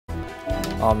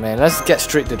Oh man, let's get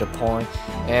straight to the point.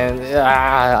 And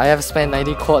I have spent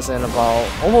 90 quartz and about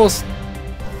almost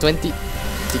 20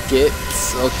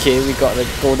 tickets. Okay, we got the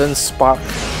golden spark.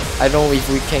 I don't know if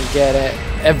we can get it.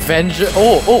 Avenger.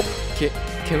 Oh, okay.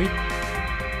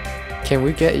 Can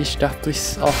we get Ishtar,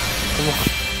 please? Oh, come on.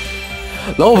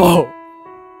 Lobo!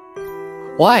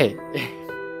 Why?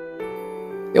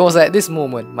 It was at this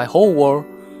moment, my whole world,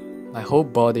 my whole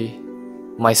body,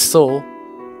 my soul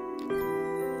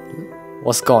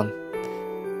was gone.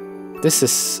 This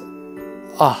is...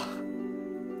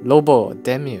 Lobo,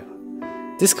 damn you.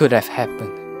 This could have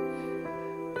happened.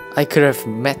 I could have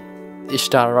met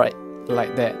Ishtar right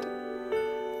like that.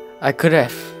 I could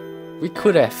have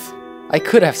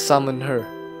summoned her.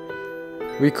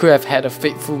 We could have had a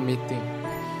fateful meeting.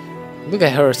 Look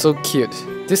at her, so cute.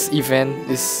 This event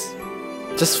is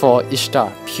just for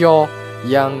Ishtar. Pure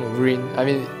young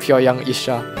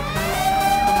Ishtar.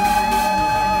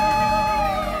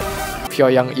 Pure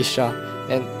young Ishtar.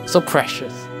 And so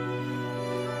precious.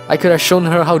 I could have shown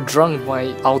her how drunk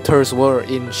my altars were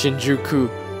in Shinjuku.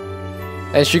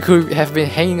 And she could have been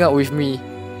hanging out with me.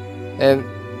 And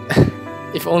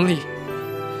if only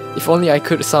I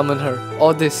could summon her,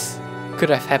 all this could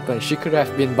have happened. She could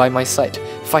have been by my side,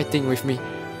 fighting with me.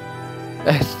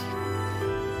 And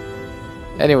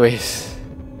anyways,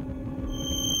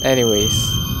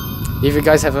 if you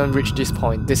guys haven't reached this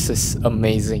point, this is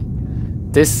amazing.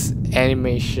 This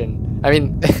animation,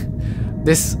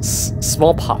 this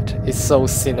small part is so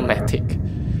cinematic,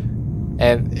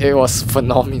 and it was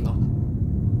phenomenal.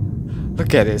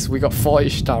 Look at this, we got 4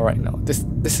 Ishtar right now.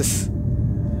 This is...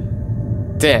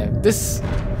 Damn, this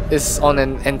is on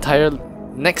an entire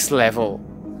next level.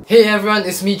 Hey everyone,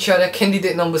 it's me, Chada,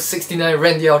 candidate number 69,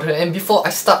 Randy out here. And before I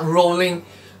start rolling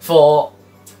for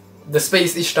the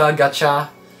Space Ishtar Gacha,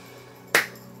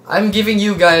 I'm giving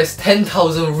you guys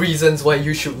 10,000 reasons why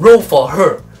you should roll for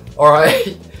her.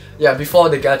 Alright? Yeah, before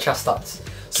the gacha starts.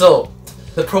 So,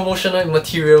 the promotional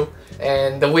material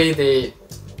and the way they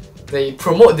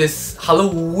promote this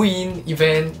Halloween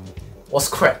event was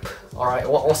crap. Alright,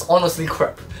 was honestly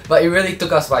crap. But it really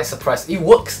took us by surprise. It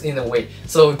works in a way.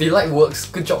 So Delight works,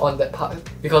 good job on that part.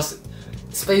 Because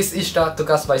Space Ishtar took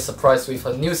us by surprise with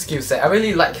a new skill set. I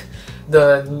really like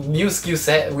the new skill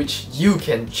set which you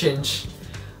can change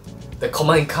the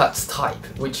command cards type,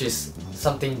 which is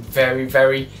something very,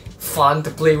 very fun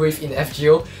to play with in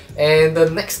FGO. And the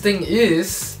next thing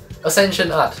is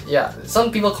Ascension art. Yeah,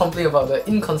 some people complain about the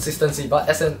inconsistency, but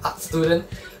as an art student,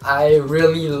 I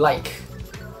really like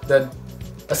the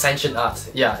Ascension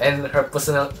art. Yeah, and her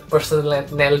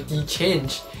personality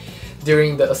changed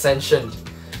during the Ascension.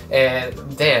 And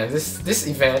damn, this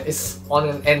event is on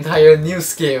an entire new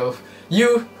scale.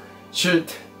 You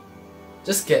should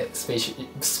just get Space...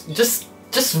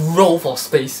 Just roll for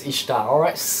Space Ishtar,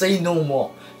 alright? Say no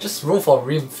more. Just roll for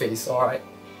Rim Face, alright?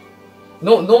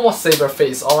 No more Saber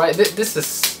Face, alright? This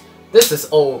is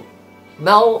old.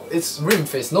 Now it's Rim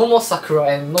Face. No more Sakura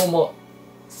and no more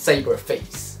Saber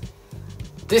Face.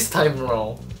 This time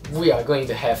around, we are going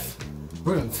to have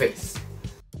Rim Face.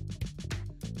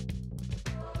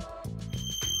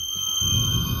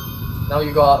 Now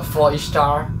you got 4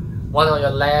 Ishtar, 1 on your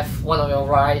left, 1 on your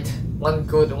right, 1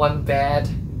 good, 1 bad,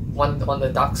 1 on the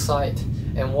dark side,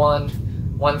 and one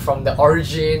from the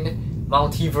origin,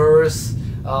 multiverse.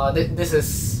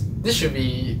 This should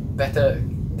be better.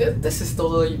 This is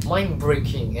totally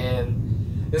mind-breaking,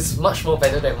 and it's much more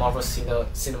better than Marvel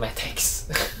Cinematics.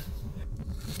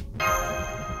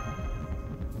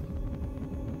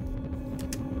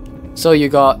 So you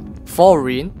got 4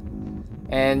 Rin,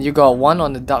 and you got 1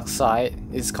 on the dark side.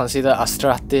 It's considered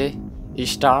Astarte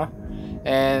Ishtar,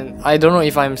 and I don't know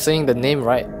if I'm saying the name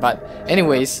right, but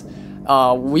anyways,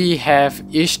 we have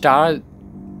Ishtar,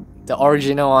 the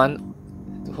original one,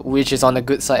 which is on the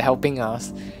good side helping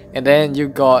us, and then you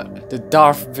got the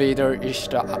Darth Vader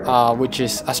Ishtar, which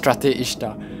is Astarte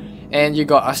Ishtar, and you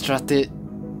got Astarte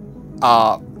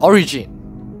origin,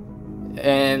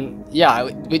 and yeah,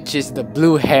 which is the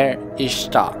blue hair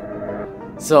Ishtar.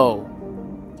 So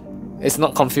it's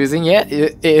not confusing yet.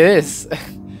 It is,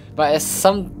 but at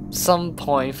some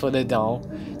point further down,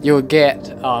 you'll get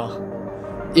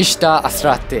Ishtar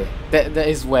Astarte. That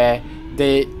is where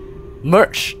they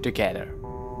merge together.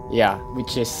 Yeah,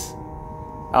 which is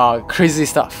crazy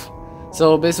stuff.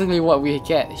 So basically, what we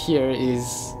get here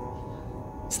is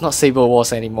it's not Saber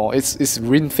Wars anymore. It's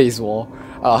Rin Phase War.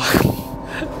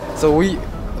 So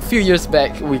a few years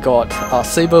back we got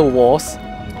Saber Wars,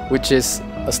 which is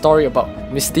a story about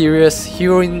mysterious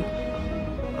heroine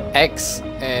X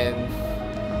and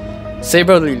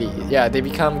Saber Lily. Yeah, they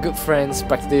become good friends,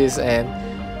 practice, and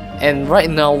And right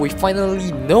now we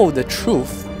finally know the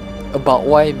truth about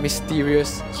why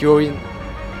mysterious heroine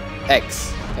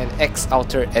X and X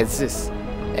Outer exists,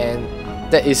 and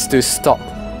that is to stop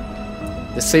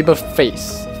the Saber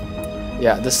face.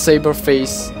 Yeah, the Saber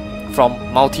face from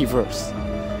Multiverse.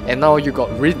 And now you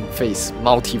got Rin face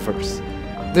Multiverse.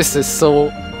 This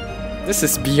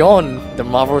is beyond the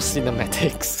Marvel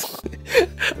Cinematics.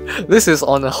 This is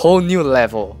on a whole new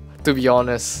level, to be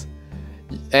honest.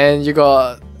 And you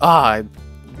got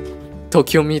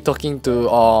Tokyomi talking to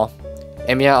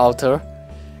Emiya Outer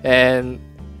and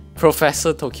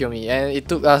Professor Tokyomi, and it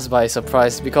took us by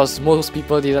surprise because most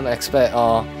people didn't expect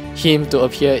him to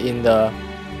appear in the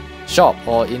shop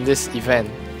or in this event.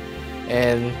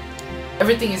 And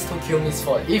everything is Tokyomi's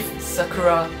fault. If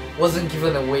Sakura wasn't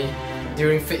given away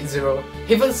during Fate Zero,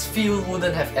 Heaven's Field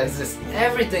wouldn't have existed.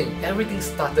 Everything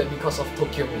started because of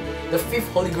Tokyomi. The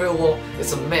 5th Holy Grail War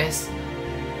is a mess,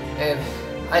 and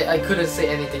I couldn't say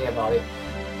anything about it.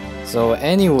 So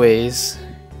anyways,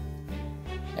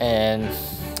 and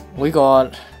we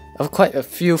got quite a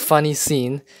few funny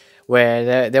scenes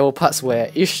where there were parts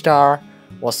where Ishtar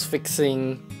was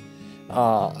fixing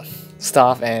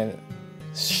stuff and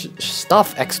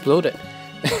stuff exploded.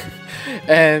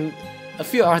 And a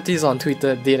few artists on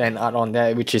Twitter did an art on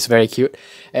that, which is very cute.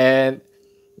 And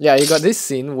yeah, you got this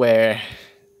scene where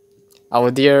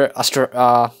our dear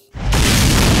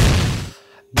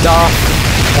Darth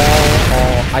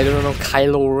or I don't know,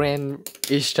 Kylo Ren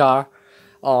Ishtar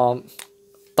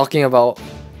talking about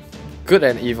good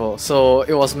and evil. So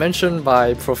it was mentioned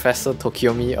by Professor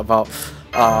Tokyomi about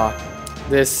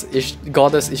this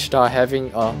goddess Ishtar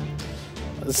having a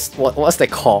what's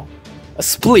that called? A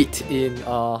split in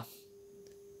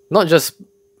not just,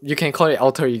 you can call it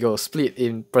alter ego, split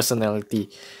in personality.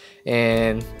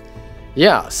 And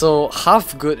yeah, so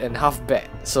half good and half bad.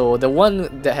 So the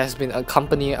one that has been the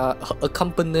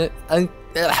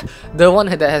one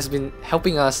that has been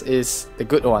helping us is the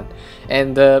good one,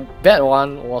 and the bad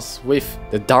one was with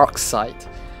the dark side.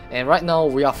 And right now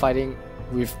we are fighting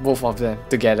with both of them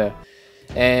together,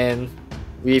 and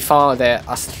we found that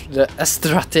the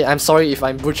Astrate, I'm sorry if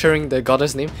I'm butchering the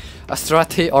goddess name,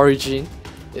 Astrate Origin,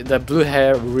 the blue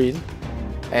hair Rin,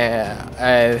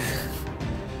 and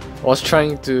was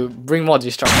trying to bring more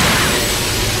destruction.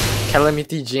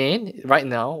 Calamity Jane, right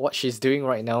now, what she's doing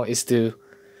right now is to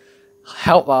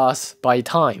help us buy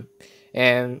time.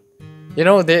 And you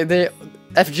know, they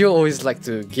FGO always like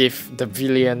to give the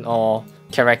villain or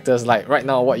characters, like right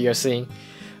now what you're seeing,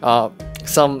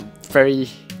 some very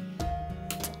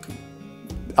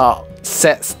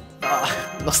sad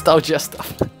nostalgia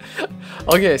stuff.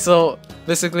 Okay, so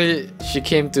basically she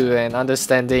came to an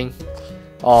understanding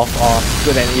of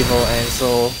good and evil, and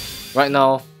so right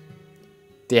now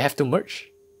they have to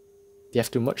merge. They have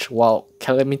to merge while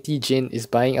Calamity Jane is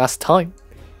buying us time.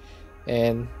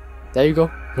 And there you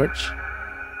go, merge.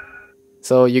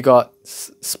 So you got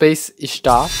Space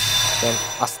Ishtar and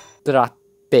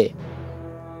Astrate,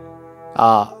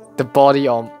 the body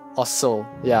or soul.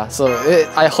 Yeah, so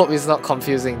I hope it's not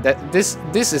confusing. That this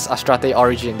is Astrate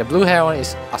Origin. The blue hair one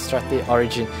is Astrate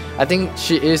Origin. I think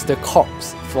she is the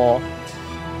corpse for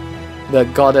the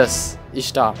goddess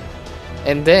Ishtar.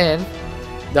 And then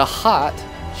the heart,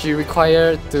 she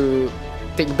required to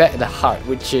take back the heart,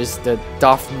 which is the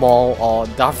Darth Maul or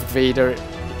Darth Vader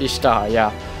Ishtar.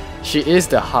 Yeah, she is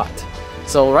the heart.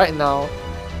 So right now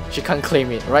she can't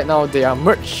claim it. Right now they are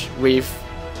merged with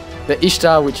the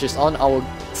Ishtar, which is on our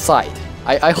side.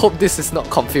 I hope this is not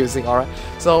confusing. Alright,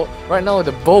 so right now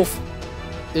the both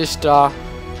Ishtar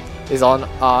is on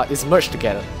is merged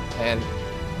together,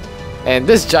 and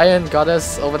this giant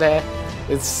goddess over there,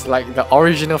 it's like the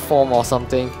original form or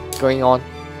something going on.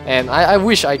 And I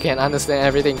wish I can understand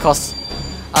everything, cause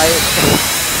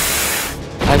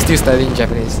I'm still studying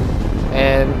Japanese.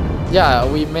 And yeah,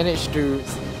 we managed to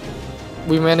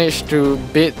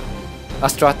beat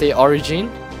Astrate Origin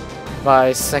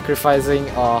by sacrificing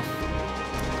our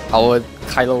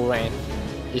Kylo Ren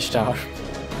Ishtar.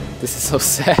 This is so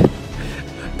sad.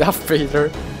 Darth Vader,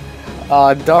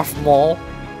 Darth Maul.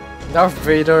 Darth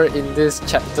Vader in this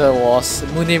chapter was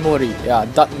Munemori, yeah,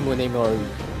 Darth Munemori.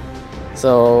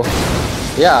 So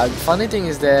yeah, funny thing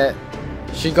is that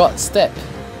she got stabbed,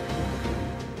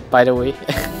 by the way.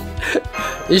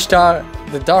 Ishtar,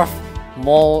 the Darth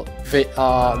Maul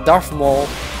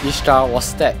Ishtar was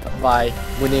stabbed by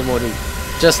Munemori,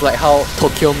 just like how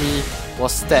Tokyomi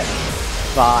was stabbed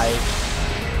by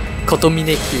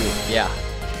Kotominekyu. Yeah.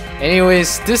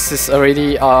 Anyways, this is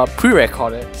already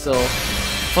pre-recorded, so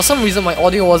for some reason my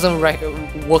audio wasn't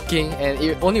working, and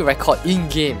it only record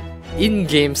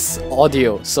in-game's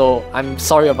audio, so I'm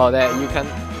sorry about that. You can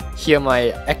hear my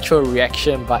actual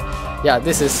reaction, but yeah,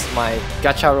 this is my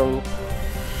gacha roll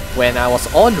when I was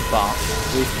on the bar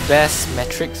with Best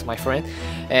Metrics, my friend,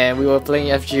 and we were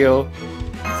playing FGO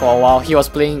for a while. He was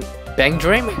playing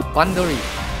Bangdram Bandori,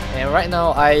 and right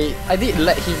now I did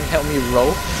let him help me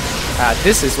roll.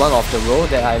 This is one of the roll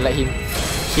that I let him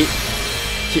hit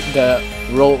the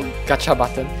roll gacha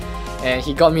button, and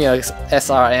he got me a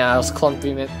SR, and I was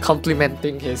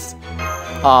complimenting his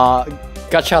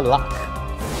gacha luck.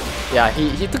 Yeah,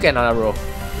 he took another roll.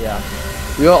 Yeah,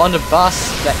 we were on the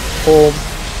bus back home,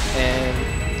 and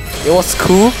it was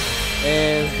cool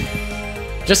and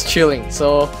just chilling.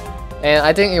 So, and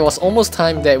I think it was almost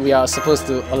time that we are supposed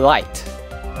to alight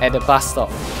at the bus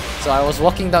stop. So I was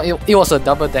walking down. It was a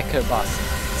double-decker bus.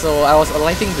 So I was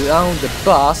alighting down the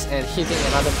bus and hitting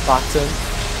another button,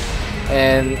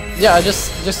 and yeah,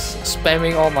 just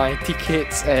spamming all my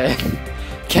tickets and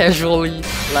casually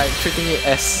like treating it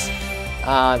as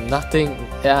nothing.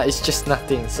 Yeah, it's just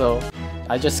nothing. So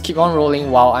I just keep on rolling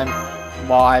while I'm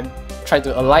trying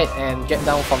to alight and get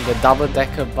down from the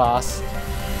double-decker bus,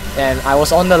 and I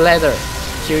was on the ladder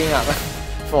queuing up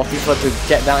for people to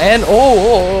get down, and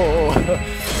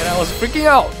and I was freaking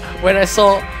out when I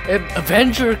saw an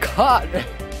Avenger card.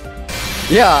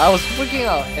 Yeah, I was freaking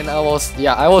out, and I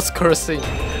was cursing.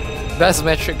 Best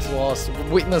Metrics was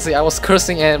witnessing. I was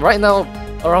cursing, and right now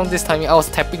around this timing I was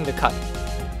tapping the card.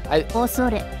 I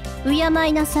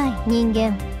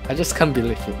just can't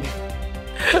believe it.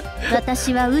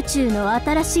 私は宇宙の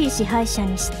新しい支配者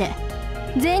にして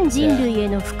全人類へ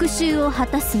の復讐を果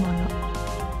たす者。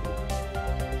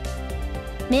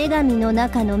女神の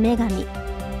中の女神。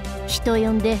人呼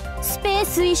んでスペー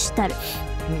スイシュタル。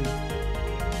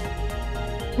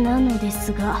なので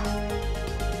すが、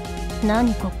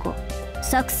何ここ？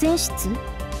作戦室？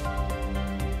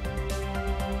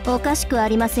おかしくあ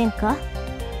りませんか？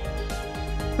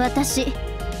私、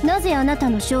なぜあなた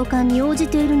の召喚に応じ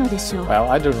ているのでしょう？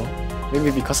 Well, I don't know.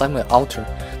 Maybe because I'm an outer.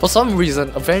 For some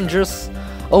reason, Avengers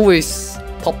always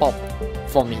pop up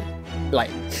for me.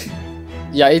 Like,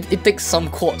 yeah, it takes some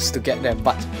quotes to get them,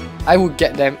 but I would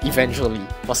get them eventually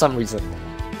for some reason.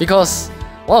 Because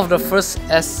one of the first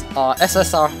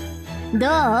SSR. ど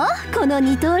う？この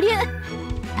二刀流。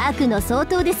悪の相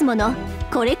当ですもの。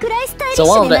これくらいスタイリッシ So ュ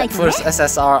one of でない the とね。 first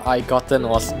SSR I gotten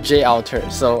was J Outer.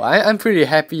 So I'm pretty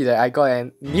happy that I got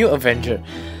a new Avenger.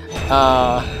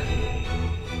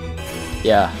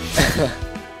 Yeah.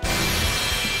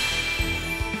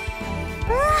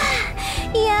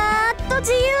 やっと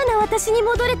自由な私に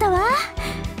戻れたわ。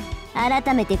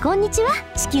改めてこんにちは、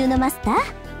地球のマスタ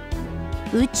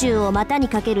ー。宇宙を股に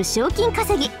かける賞金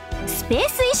稼ぎ、スペー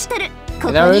スイシュタル。ここ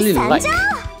And I に really 参 like.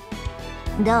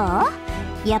 上。ど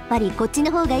う？やっぱりこっち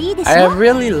の方がいいでし I ょ。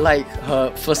 really like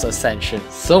her first ascension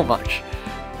so much.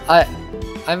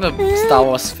 I'm a Star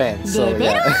Wars fan, so レベル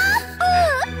yeah. ア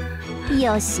ップ。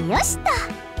よしよしと。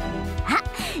あ、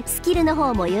スキルの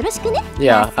方もよろしくね。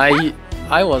 Yeah,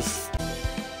 I was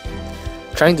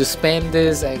trying to spam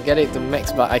this and get it to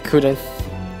max, but I couldn't,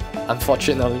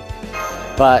 unfortunately.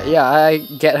 But yeah, I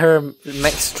get her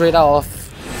max straight out of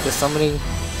the summoning,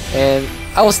 and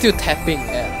I was still tapping.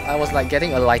 I was like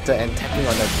getting a lighter and tapping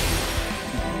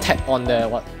on the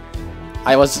what?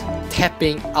 I was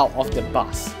tapping out of the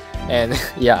bus, and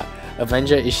yeah,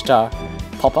 Avenger Ishtar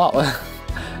pop out.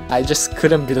 I just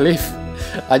couldn't believe.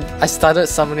 I started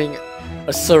summoning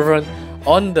a servant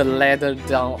on the ladder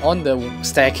down, on the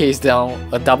staircase down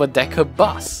a double-decker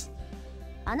bus.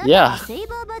 Yeah.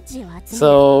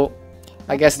 So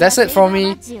I guess that's it for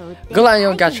me. Good luck on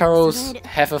your gacha rolls.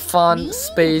 Have a fun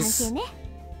space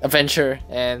adventure,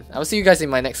 and I will see you guys in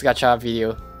my next gacha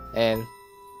video. And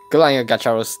good luck on your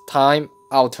gacha rolls. Time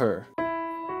outer.